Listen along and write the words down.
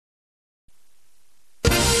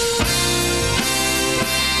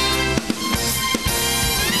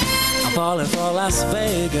for Las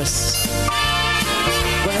Vegas,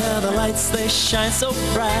 where the lights they shine so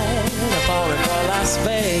bright. I'm falling for Las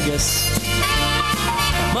Vegas.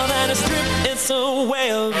 More than a strip, it's a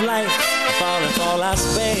way of life. I'm falling for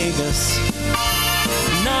Las Vegas.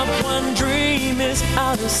 Not one dream is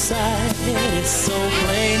out of sight. It's so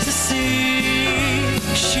plain to see.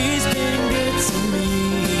 She's been good to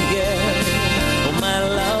me, yeah. Oh, my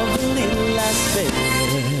lovely Las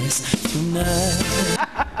Vegas tonight.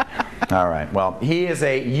 All right, well, he is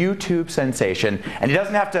a YouTube sensation, and he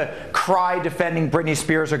doesn't have to cry defending Britney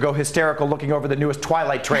Spears or go hysterical looking over the newest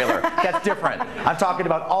Twilight trailer. That's different. I'm talking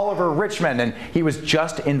about Oliver Richman, and he was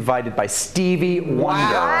just invited by Stevie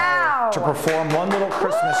Wonder to perform One Little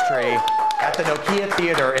Christmas Tree at the Nokia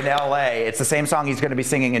Theater in LA. It's the same song he's going to be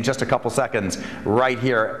singing in just a couple seconds right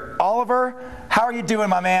here. Oliver, how are you doing,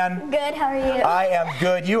 my man? Good, how are you? I am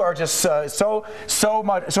good. You are just so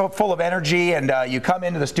full of energy, and you come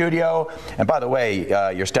into the studio, and by the way,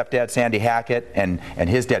 your stepdad Sandy Hackett and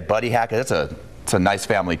his dad Buddy Hackett, it's a nice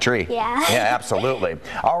family tree. Yeah. Yeah, absolutely.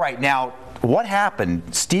 All right, now what happened?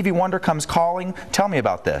 Stevie Wonder comes calling. Tell me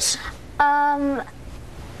about this. Well,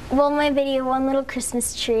 my video, One Little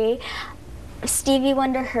Christmas Tree, Stevie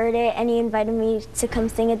Wonder heard it and he invited me to come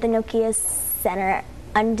sing at the Nokia Center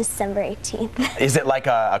on December 18th. Is it like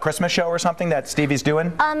a Christmas show or something that Stevie's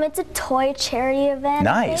doing? It's a toy charity event.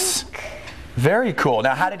 Nice. Very cool.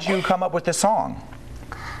 Now, how did you come up with this song?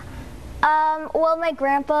 Well, my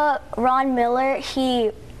grandpa, Ron Miller,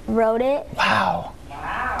 he wrote it. Wow.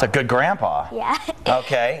 It's a good grandpa. Yeah.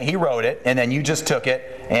 Okay, he wrote it, and then you just took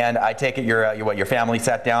it, and I take it your family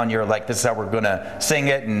sat down, you're like, this is how we're going to sing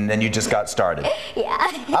it, and then you just got started. Yeah.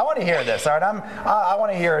 I want to hear this, all right? I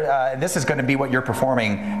want to hear, this is going to be what you're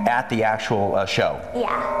performing at the actual show.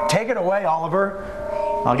 Yeah. Take it away, Oliver.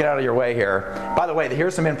 I'll get out of your way here. By the way,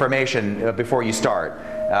 here's some information before you start.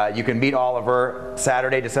 You can meet Oliver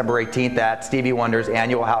Saturday, December 18th at Stevie Wonder's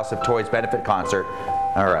annual House of Toys benefit concert.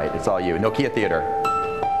 All right, it's all you. Nokia Theater.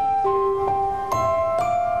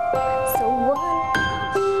 So one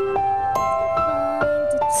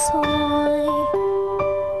find a toy,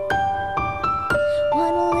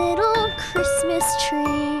 one little Christmas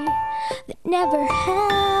tree that never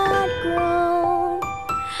had grown,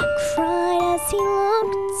 cried as he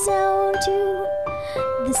looked down to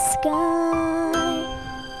the sky.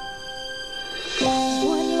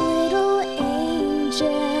 One little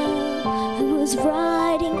angel who was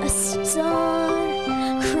riding a star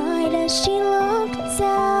cried as she looked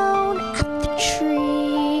down at the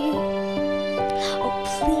tree. Oh,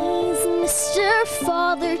 please, Mr.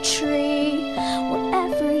 Father Tree,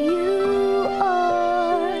 wherever you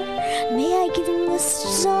are, may I give him the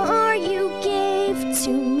star you gave to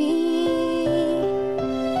me.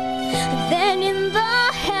 Then in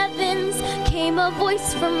the heavens came a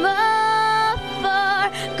voice from afar,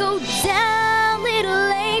 go down,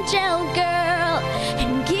 little angel girl,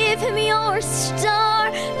 and give him your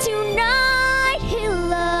star. Tonight he'll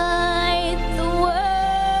light the world,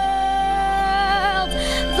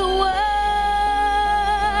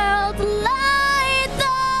 light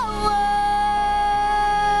the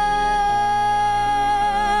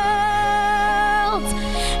world,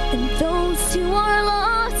 and those who are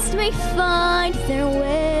lost may find their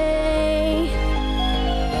way.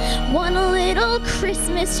 One little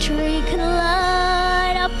Christmas tree can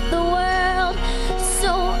light up the world,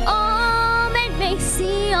 so all men may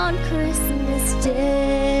see on Christmas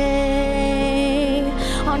Day,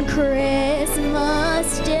 on Christmas